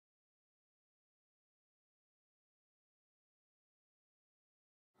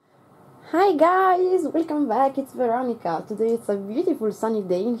Hi guys, welcome back, it's Veronica. Today it's a beautiful sunny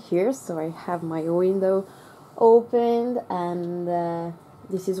day in here, so I have my window opened and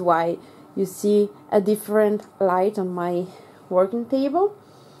this is why you see a different light on my working table.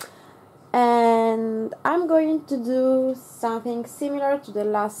 And I'm going to do something similar to the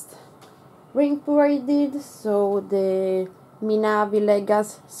last ring pour I did, so the Minavi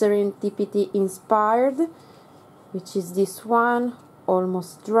Legas Serendipity Inspired, which is this one,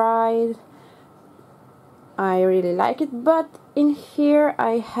 almost dried. I really like it, but in here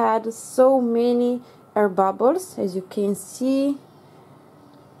I had so many air bubbles, as you can see,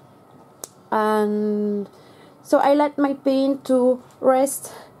 and so I let my paint to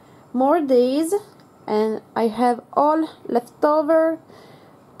rest more days, and I have all leftover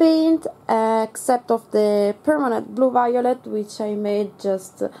paint except of the permanent blue violet, which I made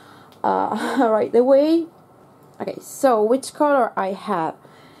just right away. Okay, so which color I have?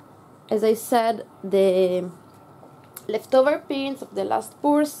 As I said, the leftover paints of the last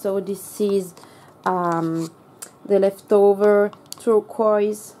pour, so this is the leftover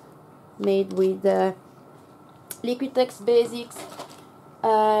turquoise made with Liquitex Basics,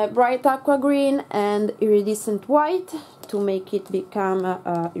 bright aqua green and iridescent white to make it become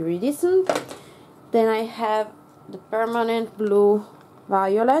iridescent. Then I have the permanent blue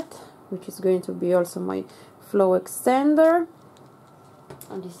violet, which is going to be also my flow extender,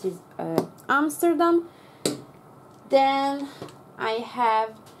 and this is Amsterdam. Then I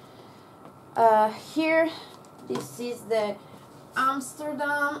have here, this is the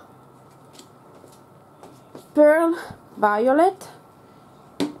Amsterdam Pearl Violet,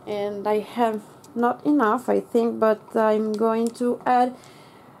 and I have not enough, I think, but I'm going to add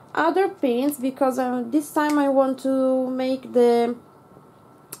other paints because this time I want to make the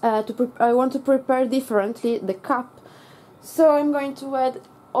I want to prepare differently the cup, so I'm going to add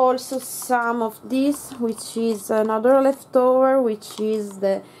also some of this, which is another leftover, which is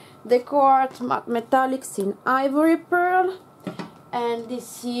the Quartz Matte Metallics in Ivory Pearl, and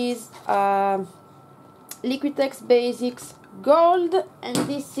this is Liquitex Basics Gold, and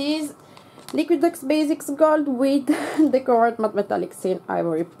this is Liquitex Basics Gold with the Quartz Matte Metallics in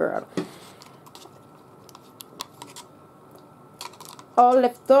Ivory Pearl. All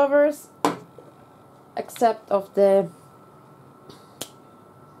leftovers except of the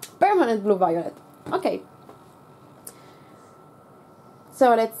permanent blue violet. Okay,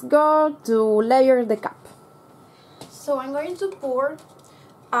 so let's go to layer the cup. So I'm going to pour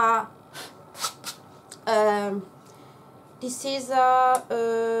this is a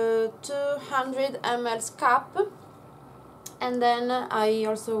 200 ml cup, and then I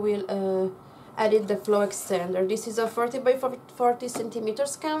also will added the flow extender. This is a 40 by 40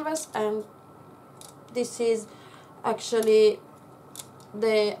 centimeters canvas, and this is actually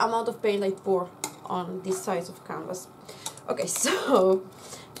the amount of paint I pour on this size of canvas. Okay, so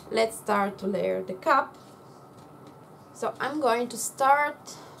let's start to layer the cup. So I'm going to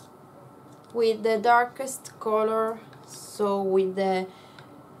start with the darkest color, so with the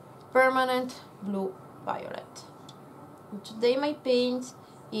permanent blue violet. And today my paint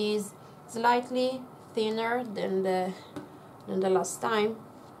is slightly thinner than the last time.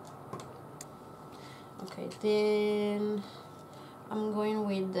 Okay, then I'm going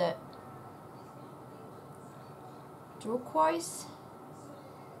with the turquoise.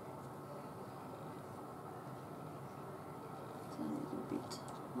 A little bit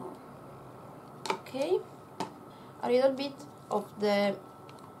more. Okay, a little bit of the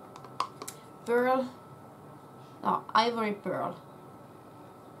pearl, no, ivory pearl,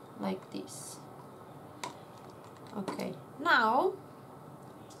 like this. Okay, now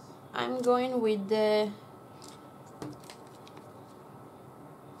I'm going with the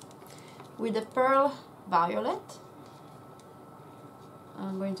pearl violet.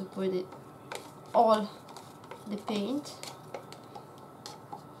 I'm going to put it all the paint.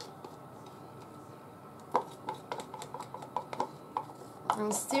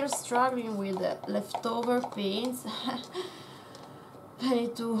 I'm still struggling with the leftover paints. I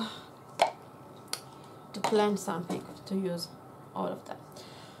need to plan something to use all of them.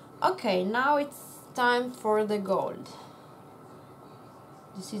 Okay, now it's time for the gold.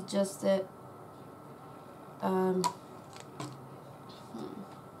 This is just a a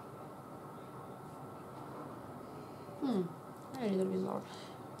little bit more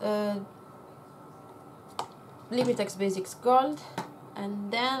Liquitex Basics Gold,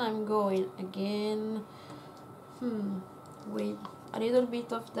 and then I'm going again with a little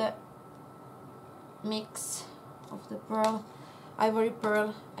bit of the mix of the pearl, ivory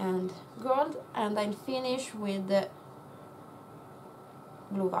pearl and gold, and I'll finish with the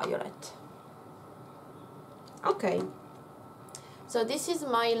blue violet. Okay, so this is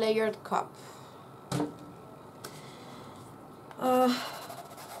my layered cup.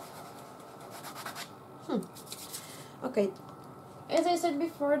 Okay, as I said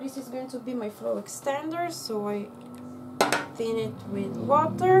before, this is going to be my flow extender, so I thin it with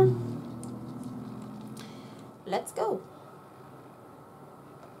water. Let's go.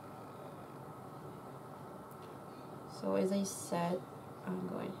 So as I said, I'm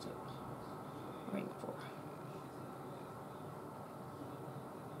going to ring pour.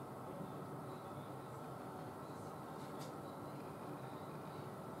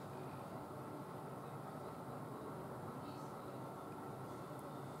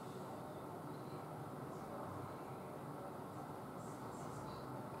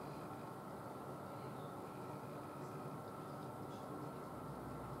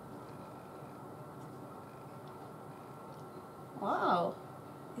 Wow,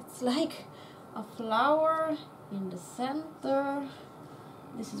 it's like a flower in the center.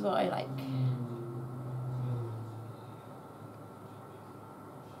 This is what I like.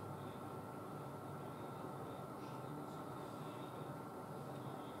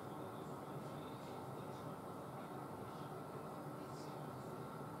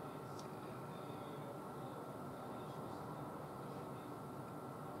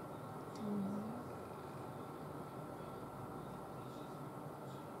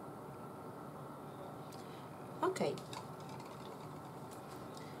 Okay.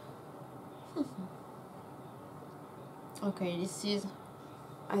 Okay, this is,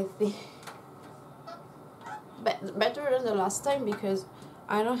 I think, better than the last time because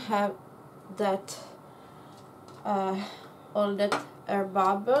I don't have that all that air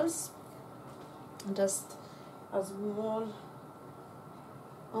bubbles, just a small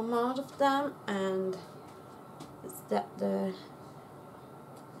amount of them, and it's the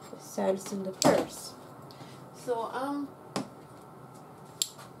cells in the purse. So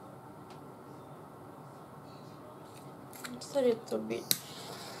just a little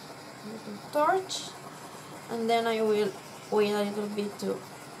torch, and then I will wait a little bit to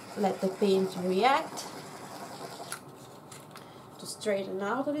let the paint react, to straighten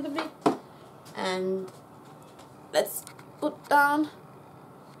out a little bit, and let's put down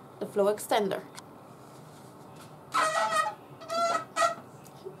the flow extender.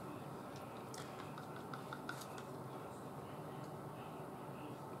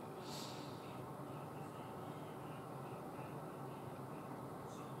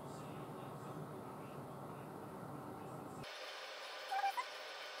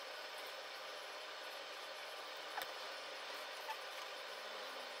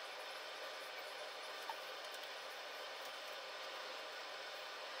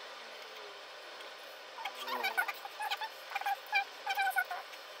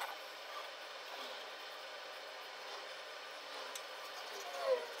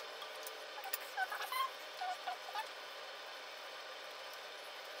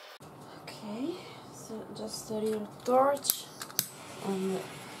 Okay, so just a little torch on the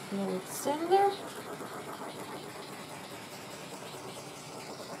flow extender.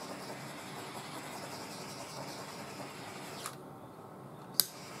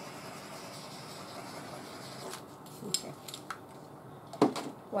 Okay.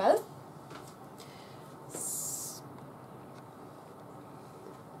 Well,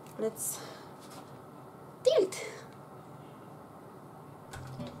 let's tilt.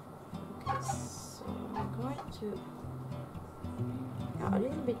 So I'm going to go a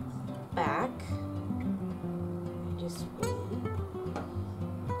little bit back this way.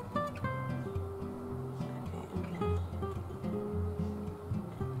 Okay, and then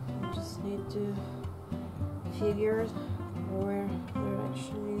I just need to figure where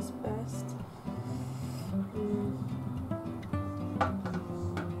direction is best.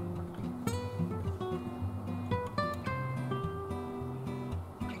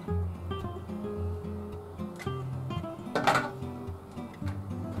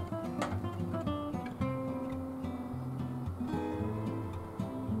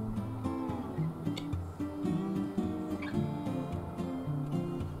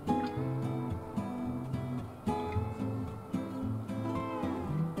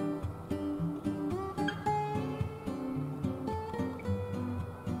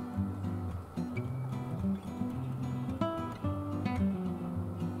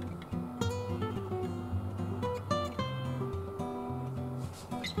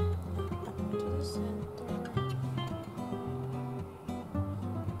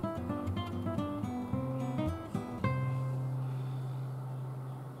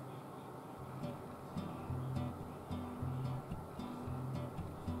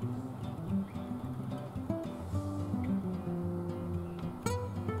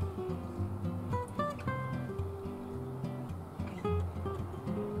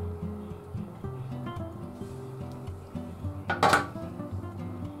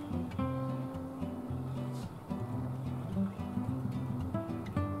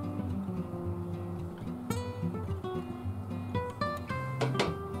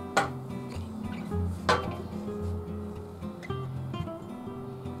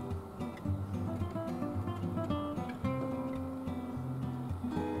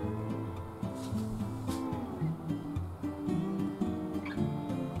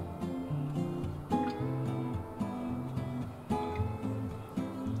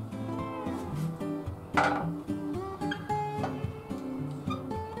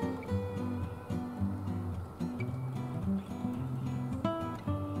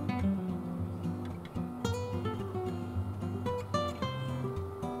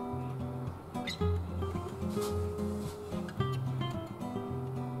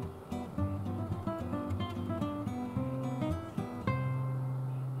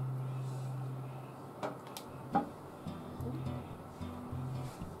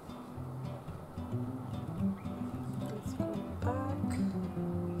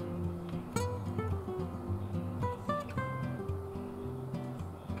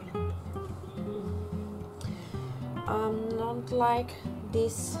 not like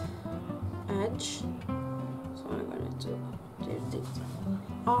this edge, so I'm going to take it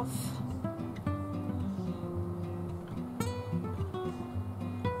off.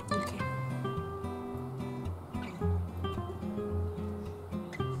 Okay.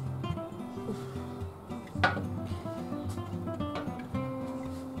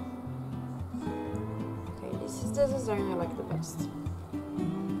 Okay, this is the design I like the best.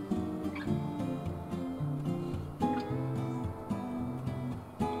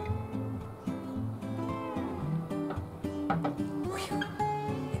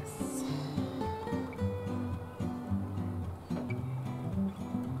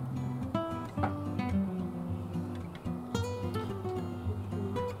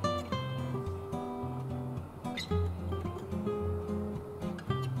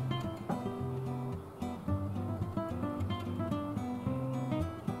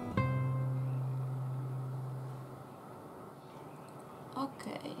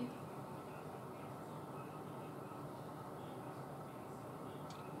 Okay.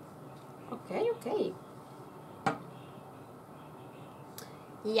 Okay.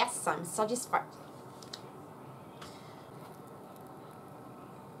 Yes, I'm satisfied.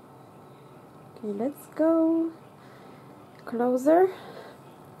 Okay, let's go closer.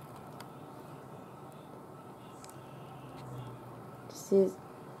 This is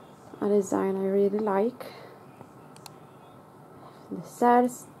a design I really like. The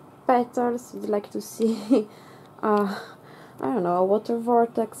cells, petals, you'd like to see I don't know, a water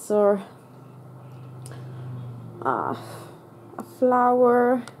vortex or a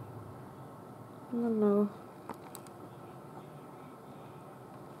flower, I don't know.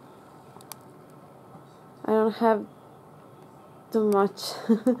 I don't have too much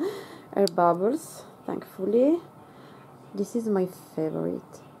air bubbles, thankfully. This is my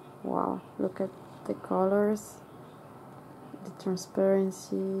favorite. Wow, look at the colors, the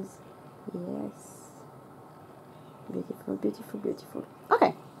transparencies. Yes, beautiful, beautiful, beautiful.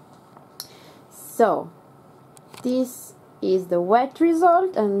 Okay, so this is the wet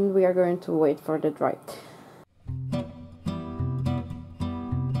result, and we are going to wait for the dry.